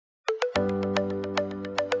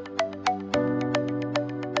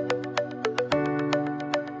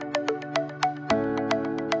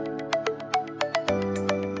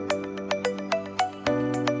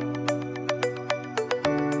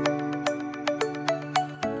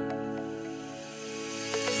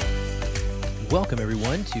Welcome,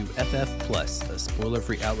 everyone, to FF Plus, a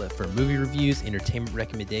spoiler-free outlet for movie reviews, entertainment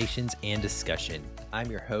recommendations, and discussion. I'm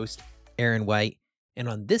your host, Aaron White, and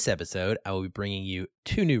on this episode, I will be bringing you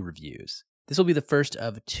two new reviews. This will be the first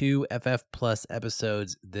of two FF Plus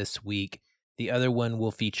episodes this week. The other one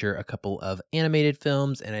will feature a couple of animated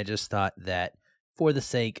films, and I just thought that for the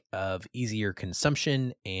sake of easier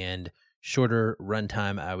consumption and shorter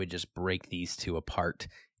runtime, I would just break these two apart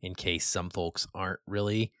in case some folks aren't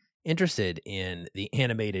really interested in the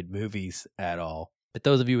animated movies at all. But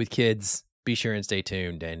those of you with kids, be sure and stay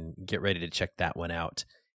tuned and get ready to check that one out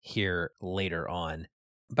here later on.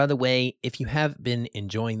 By the way, if you have been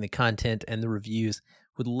enjoying the content and the reviews,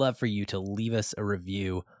 would love for you to leave us a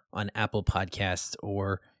review on Apple Podcasts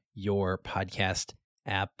or your podcast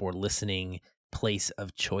app or listening place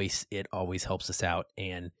of choice. It always helps us out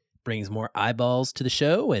and brings more eyeballs to the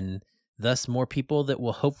show and thus more people that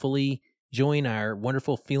will hopefully join our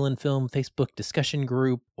wonderful Feelin' Film Facebook discussion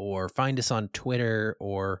group, or find us on Twitter,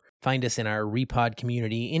 or find us in our Repod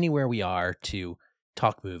community, anywhere we are, to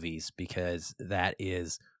talk movies, because that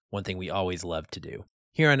is one thing we always love to do.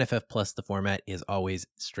 Here on FF Plus, the format is always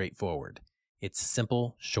straightforward. It's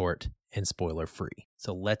simple, short, and spoiler-free.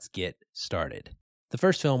 So let's get started. The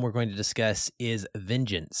first film we're going to discuss is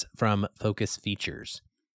Vengeance from Focus Features.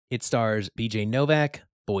 It stars BJ Novak,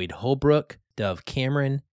 Boyd Holbrook, Dove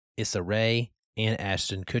Cameron, Issa Rae, and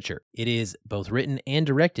Ashton Kutcher. It is both written and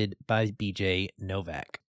directed by BJ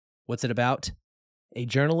Novak. What's it about? A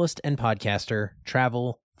journalist and podcaster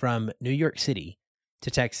travel from New York City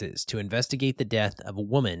to Texas to investigate the death of a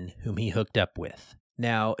woman whom he hooked up with.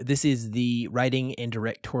 Now, this is the writing and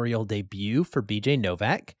directorial debut for BJ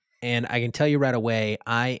Novak, and I can tell you right away,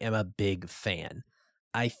 I am a big fan.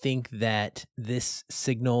 I think that this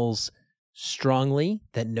signals strongly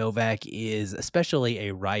that Novak is especially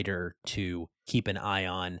a writer to keep an eye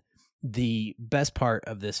on. The best part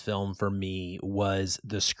of this film for me was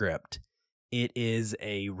the script. It is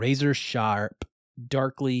a razor sharp,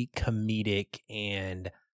 darkly comedic, and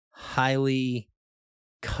highly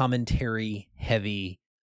commentary heavy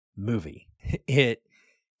movie. It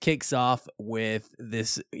kicks off with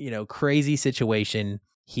this, crazy situation.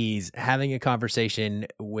 He's having a conversation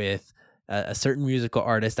with a certain musical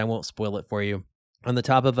artist, I won't spoil it for you, on the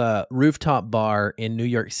top of a rooftop bar in New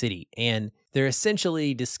York City. And they're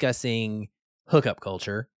essentially discussing hookup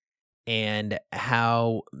culture and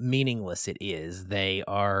how meaningless it is. They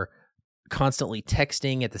are constantly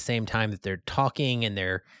texting at the same time that they're talking, and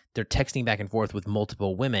they're texting back and forth with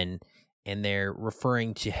multiple women, and they're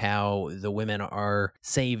referring to how the women are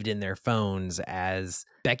saved in their phones as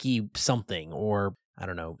Becky something, or I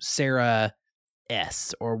don't know, Sarah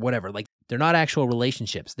S, or whatever. Like, they're not actual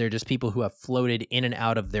relationships. They're just people who have floated in and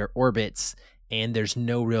out of their orbits, and there's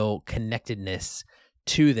no real connectedness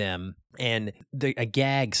to them. And a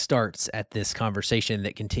gag starts at this conversation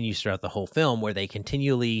that continues throughout the whole film, where they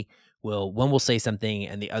continually one will say something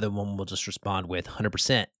and the other one will just respond with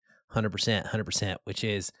 100%, 100%, 100%, which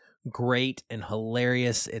is great and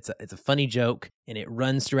hilarious. It's a funny joke, and it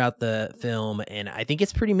runs throughout the film, and I think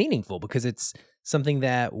it's pretty meaningful because it's something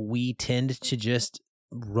that we tend to just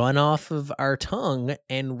run off of our tongue,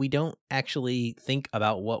 and we don't actually think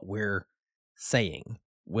about what we're saying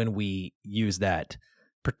when we use that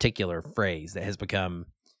particular phrase that has become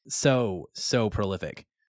so prolific.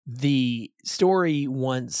 The story,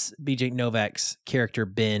 once BJ Novak's character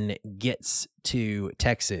Ben gets to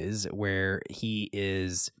Texas, where he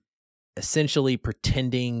is essentially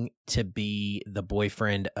pretending to be the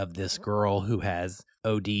boyfriend of this girl who has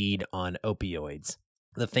OD'd on opioids.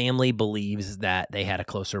 The family believes that they had a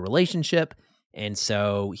closer relationship, and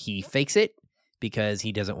so he fakes it because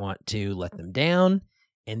he doesn't want to let them down.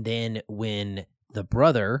 And then when the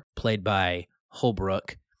brother, played by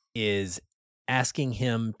Holbrook, is asking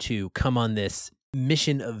him to come on this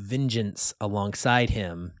mission of vengeance alongside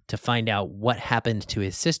him to find out what happened to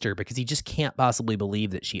his sister, because he just can't possibly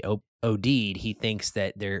believe that she OD'd. He thinks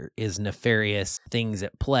that there is nefarious things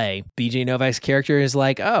at play. BJ Novak's character is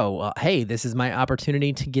like, oh, well, hey, this is my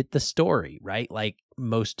opportunity to get the story, right? Like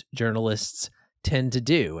most journalists tend to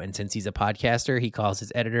do. And since he's a podcaster, he calls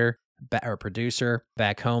his editor or producer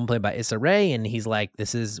back home, played by Issa Rae, and he's like,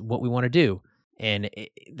 this is what we want to do. And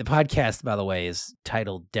the podcast, by the way, is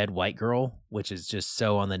titled Dead White Girl, which is just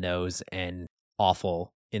so on the nose and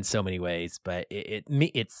awful in so many ways. But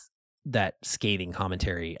it's that scathing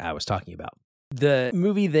commentary I was talking about. The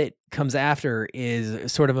movie that comes after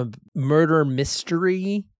is sort of a murder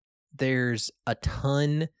mystery. There's a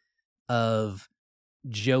ton of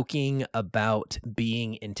joking about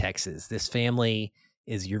being in Texas. This family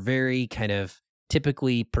is your very kind of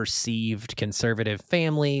typically perceived conservative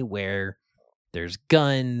family where there's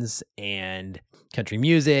guns and country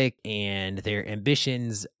music, and their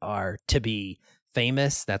ambitions are to be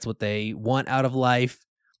famous. That's what they want out of life.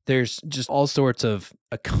 There's just all sorts of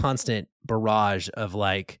a constant barrage of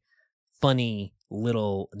like funny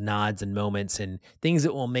little nods and moments and things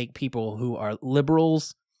that will make people who are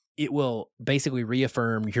liberals, it will basically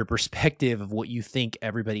reaffirm your perspective of what you think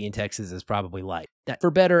everybody in Texas is probably like. That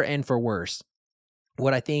for better and for worse.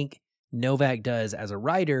 What I think Novak does as a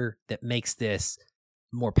writer that makes this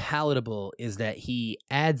more palatable is that he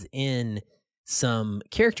adds in some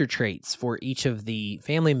character traits for each of the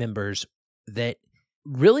family members that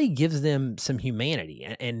really gives them some humanity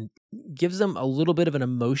and gives them a little bit of an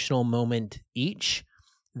emotional moment each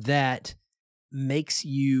that makes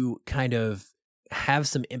you kind of have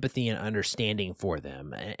some empathy and understanding for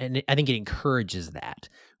them. And I think it encourages that,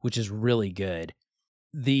 which is really good.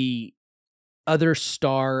 The other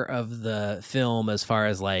star of the film, as far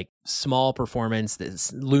as like small performance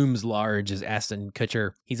that looms large, is Ashton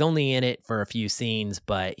Kutcher. He's only in it for a few scenes,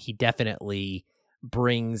 but he definitely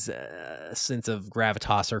brings a sense of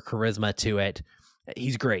gravitas or charisma to it.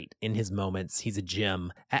 He's great in his moments. He's a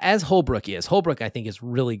gem, as Holbrook is. Holbrook, I think, is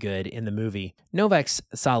really good in the movie. Novak's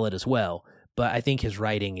solid as well, but I think his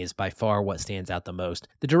writing is by far what stands out the most.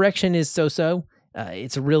 The direction is so-so.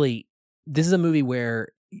 This is a movie where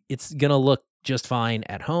it's going to look just fine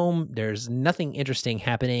at home. There's nothing interesting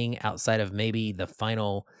happening outside of maybe the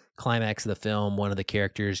final climax of the film. One of the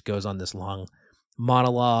characters goes on this long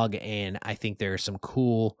monologue, and I think there are some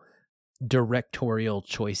cool directorial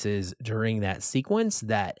choices during that sequence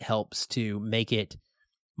that helps to make it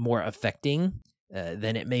more affecting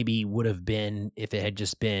than it maybe would have been if it had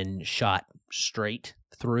just been shot straight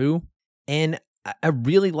through. And I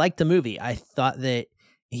really liked the movie. I thought that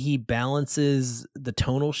he balances the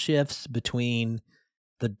tonal shifts between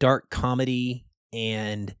the dark comedy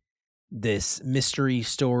and this mystery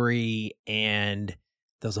story and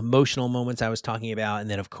those emotional moments I was talking about. And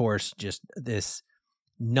then, of course, just this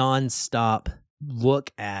nonstop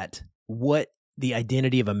look at what the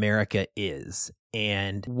identity of America is.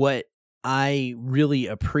 And what I really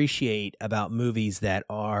appreciate about movies that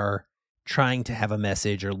are trying to have a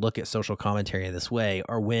message or look at social commentary in this way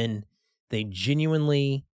are when they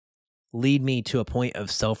genuinely lead me to a point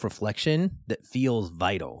of self-reflection that feels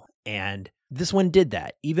vital. And this one did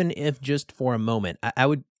that, even if just for a moment. I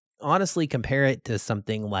would honestly compare it to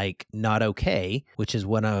something like Not Okay, which is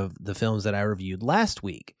one of the films that I reviewed last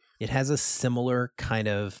week. It has a similar kind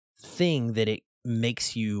of thing that it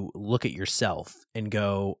makes you look at yourself and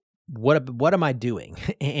go, what am I doing?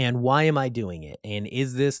 And why am I doing it? And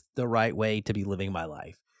is this the right way to be living my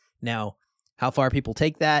life? Now, how far people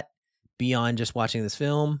take that beyond just watching this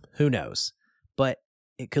film, who knows? But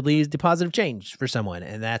it could lead to positive change for someone,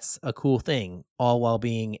 and that's a cool thing, all while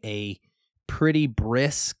being a pretty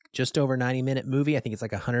brisk, just over 90-minute movie. I think it's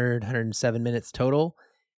like 107 minutes total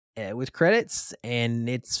with credits, and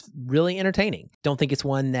it's really entertaining. Don't think it's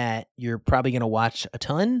one that you're probably going to watch a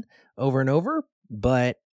ton over and over,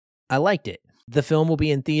 but I liked it. The film will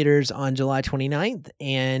be in theaters on July 29th,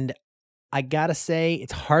 and I gotta say,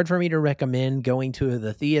 it's hard for me to recommend going to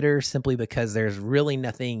the theater simply because there's really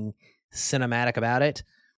nothing cinematic about it.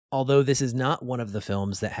 Although this is not one of the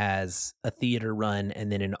films that has a theater run and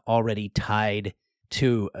then an already tied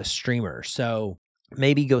to a streamer. So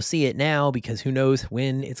maybe go see it now, because who knows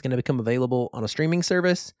when it's going to become available on a streaming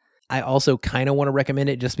service. I also kind of want to recommend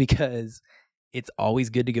it just because it's always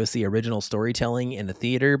good to go see original storytelling in the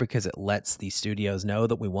theater, because it lets the studios know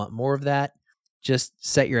that we want more of that. Just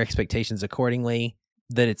set your expectations accordingly,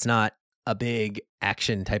 that it's not a big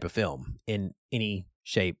action type of film in any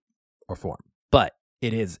shape or form. But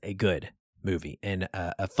it is a good movie and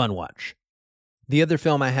a fun watch. The other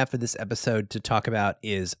film I have for this episode to talk about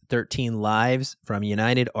is 13 Lives from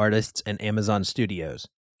United Artists and Amazon Studios.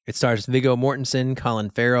 It stars Viggo Mortensen, Colin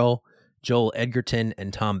Farrell, Joel Edgerton,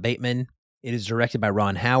 and Tom Bateman. It is directed by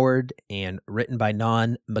Ron Howard and written by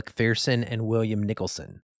Non McPherson and William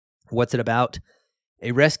Nicholson. What's it about?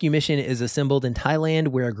 A rescue mission is assembled in Thailand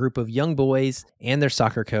where a group of young boys and their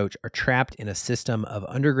soccer coach are trapped in a system of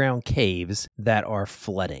underground caves that are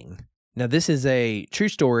flooding. Now, this is a true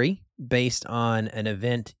story based on an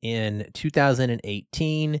event in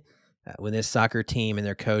 2018 when this soccer team and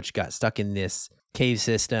their coach got stuck in this cave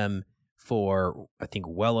system for, I think,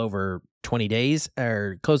 well over 20 days,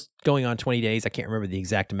 or close going on 20 days. I can't remember the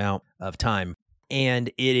exact amount of time. And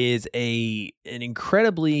it is an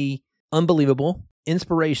incredibly unbelievable,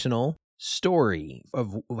 inspirational story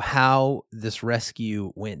of how this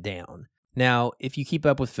rescue went down. Now, if you keep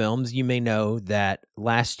up with films, you may know that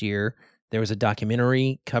last year there was a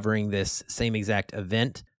documentary covering this same exact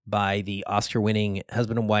event by the Oscar-winning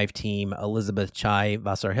husband and wife team Elizabeth Chai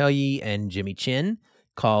Vasarhelyi and Jimmy Chin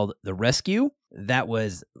called The Rescue. That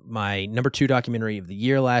was my number 2 documentary of the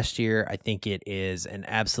year last year. I think it is an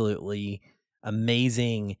absolutely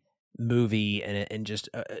amazing movie and just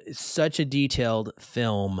such a detailed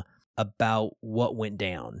film about what went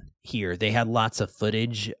down here. They had lots of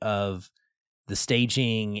footage of the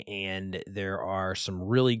staging, and there are some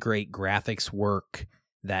really great graphics work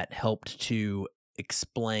that helped to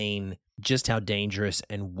explain just how dangerous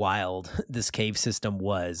and wild this cave system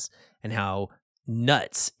was and how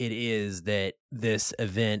nuts it is that this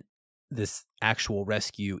event, this actual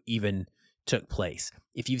rescue, even took place.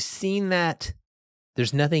 If you've seen that,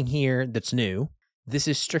 there's nothing here that's new. This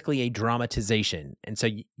is strictly a dramatization. And so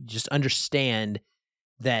you just understand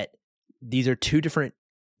that these are 2 different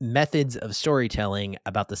methods of storytelling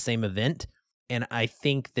about the same event. And I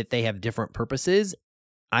think that they have different purposes.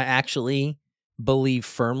 I actually believe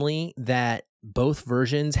firmly that both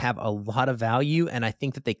versions have a lot of value, and I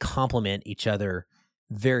think that they complement each other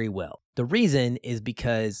very well. The reason is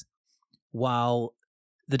because while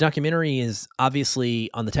the documentary is obviously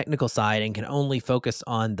on the technical side and can only focus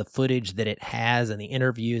on the footage that it has and the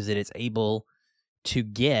interviews that it's able to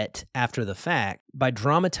get after the fact, by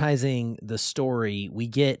dramatizing the story, we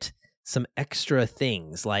get some extra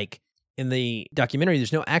things. Like in the documentary,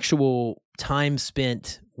 there's no actual time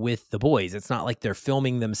spent with the boys. It's not like they're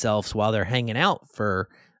filming themselves while they're hanging out for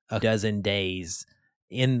a dozen days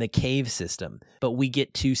in the cave system, but we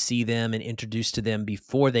get to see them and introduced to them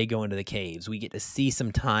before they go into the caves. We get to see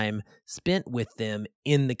some time spent with them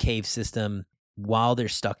in the cave system while they're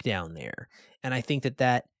stuck down there. And I think that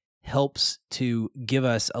that helps to give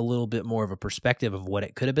us a little bit more of a perspective of what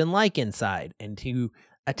it could have been like inside and to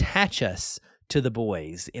attach us to the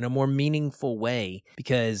boys in a more meaningful way,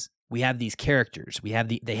 because we have these characters.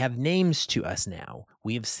 They have names to us now.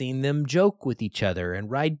 We have seen them joke with each other and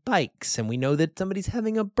ride bikes, and we know that somebody's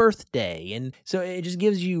having a birthday. And so it just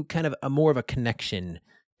gives you kind of a more of a connection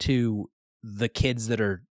to the kids that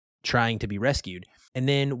are trying to be rescued. And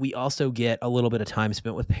then we also get a little bit of time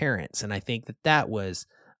spent with parents. And I think that that was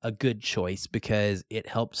a good choice because it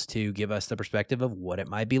helps to give us the perspective of what it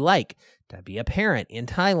might be like to be a parent in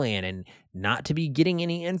Thailand and not to be getting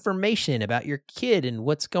any information about your kid and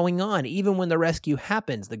what's going on. Even when the rescue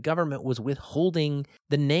happens, the government was withholding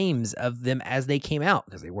the names of them as they came out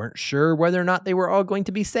because they weren't sure whether or not they were all going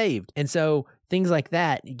to be saved. And so things like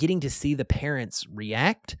that, getting to see the parents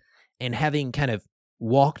react and having kind of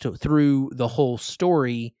walked through the whole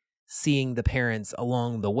story, seeing the parents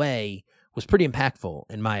along the way was pretty impactful,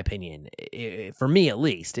 in my opinion. For me, at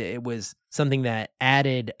least, it was something that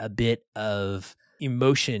added a bit of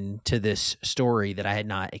emotion to this story that I had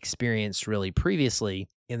not experienced really previously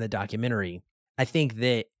in the documentary. I think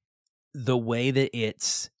that the way that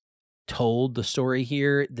it's told, the story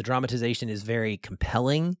here, the dramatization is very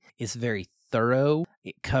compelling. It's very thorough.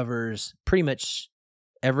 It covers pretty much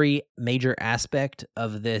every major aspect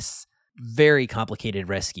of this very complicated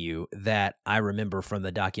rescue that I remember from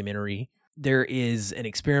the documentary. There is an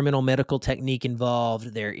experimental medical technique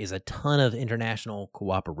involved. There is a ton of international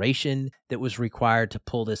cooperation that was required to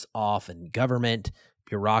pull this off, and government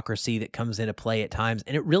bureaucracy that comes into play at times.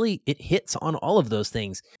 And it hits on all of those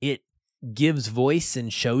things. It gives voice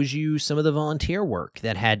and shows you some of the volunteer work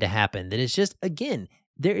that had to happen. That is just, again,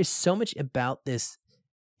 there is so much about this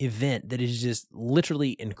event that is just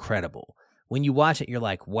literally incredible. When you watch it, you're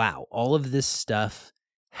like, wow, all of this stuff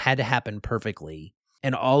had to happen perfectly.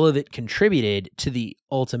 And all of it contributed to the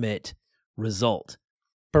ultimate result.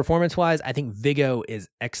 Performance-wise, I think Viggo is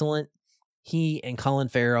excellent. He and Colin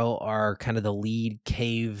Farrell are kind of the lead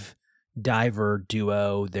cave diver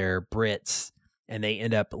duo. They're Brits, and they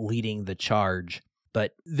end up leading the charge.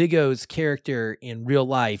 But Viggo's character in real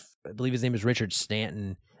life, I believe his name is Richard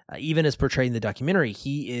Stanton, even as portrayed in the documentary,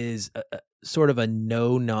 he is a sort of a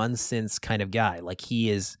no-nonsense kind of guy. Like, he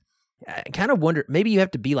is... I kind of wonder, maybe you have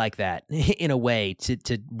to be like that in a way to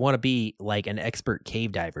want to be like an expert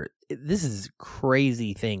cave diver. This is a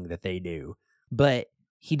crazy thing that they do, but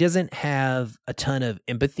he doesn't have a ton of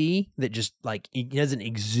empathy that just like, he doesn't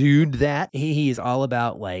exude that. He is all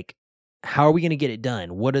about like, how are we going to get it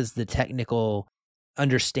done? What is the technical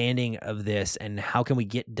understanding of this and how can we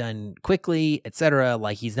get done quickly, etc.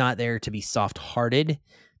 Like, he's not there to be soft-hearted.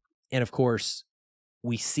 And of course,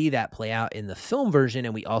 we see that play out in the film version,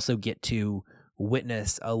 and we also get to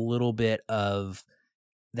witness a little bit of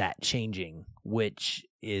that changing, which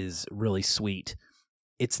is really sweet.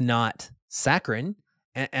 It's not saccharine,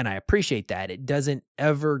 and I appreciate that. It doesn't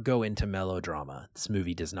ever go into melodrama. This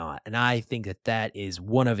movie does not. And I think that that is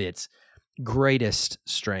one of its greatest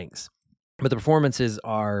strengths. But the performances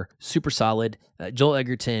are super solid. Joel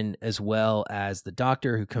Edgerton, as well as the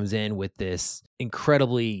doctor, who comes in with this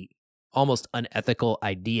incredibly, almost unethical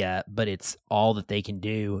idea, but it's all that they can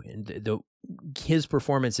do. And his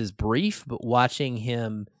performance is brief, but watching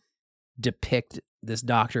him depict this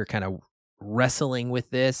doctor kind of wrestling with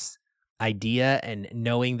this idea and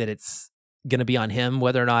knowing that it's going to be on him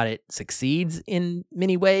whether or not it succeeds in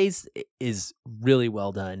many ways is really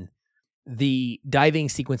well done. The diving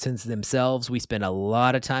sequences themselves, we spend a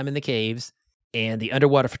lot of time in the caves, and the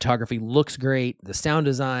underwater photography looks great. The sound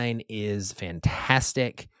design is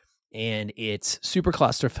fantastic, and it's super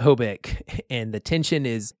claustrophobic, and the tension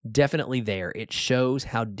is definitely there. It shows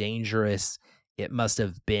how dangerous it must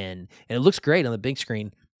have been, and it looks great on the big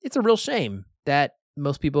screen. It's a real shame that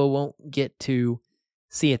most people won't get to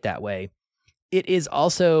see it that way. It is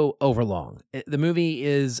also overlong. The movie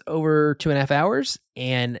is over 2.5 hours,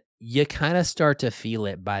 and you kind of start to feel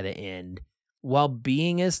it by the end. While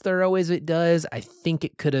being as thorough as it does, I think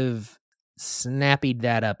it could have snappied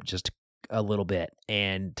that up just a little bit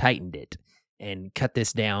and tightened it and cut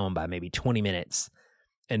this down by maybe 20 minutes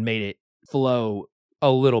and made it flow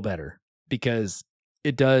a little better, because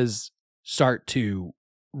it does start to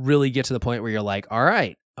really get to the point where you're like, all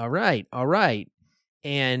right.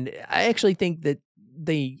 And I actually think that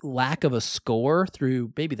the lack of a score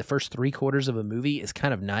through maybe the first 3/4 of a movie is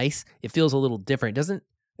kind of nice. It feels a little different.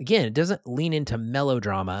 It doesn't lean into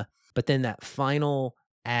melodrama, but then that final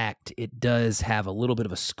act, it does have a little bit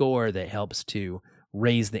of a score that helps to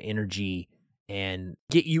raise the energy and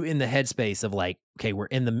get you in the headspace of like, okay, we're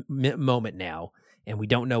in the moment now and we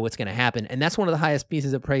don't know what's going to happen. And that's one of the highest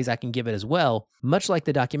pieces of praise I can give it as well. Much like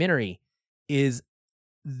the documentary, is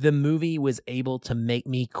the movie was able to make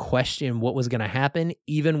me question what was going to happen,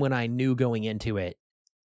 even when I knew going into it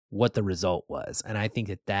what the result was. And I think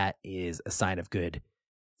that that is a sign of good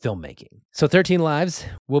filmmaking. So 13 Lives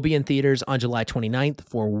will be in theaters on July 29th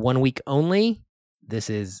for 1 week only. This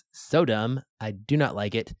is so dumb. I do not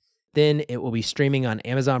like it. Then it will be streaming on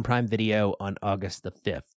Amazon Prime Video on August the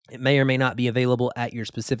 5th. It may or may not be available at your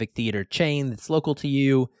specific theater chain that's local to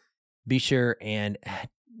you. Be sure and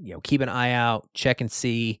keep an eye out, check and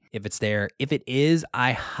see if it's there. If it is,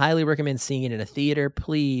 I highly recommend seeing it in a theater.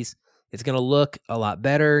 Please. It's going to look a lot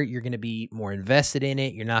better. You're going to be more invested in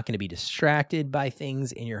it. You're not going to be distracted by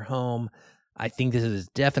things in your home. I think this is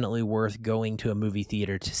definitely worth going to a movie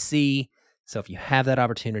theater to see. So if you have that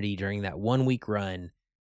opportunity during that 1 week run,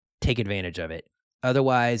 take advantage of it.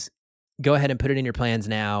 Otherwise, go ahead and put it in your plans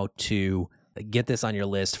now to get this on your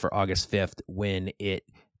list for August 5th when it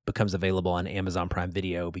becomes available on Amazon Prime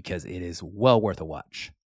Video, because it is well worth a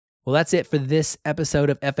watch. Well, that's it for this episode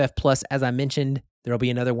of FF Plus. As I mentioned, there will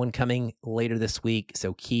be another one coming later this week,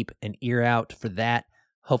 so keep an ear out for that.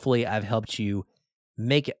 Hopefully, I've helped you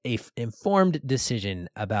make an informed decision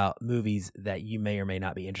about movies that you may or may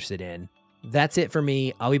not be interested in. That's it for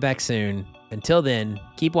me. I'll be back soon. Until then,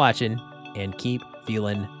 keep watching and keep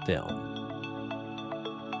feeling film.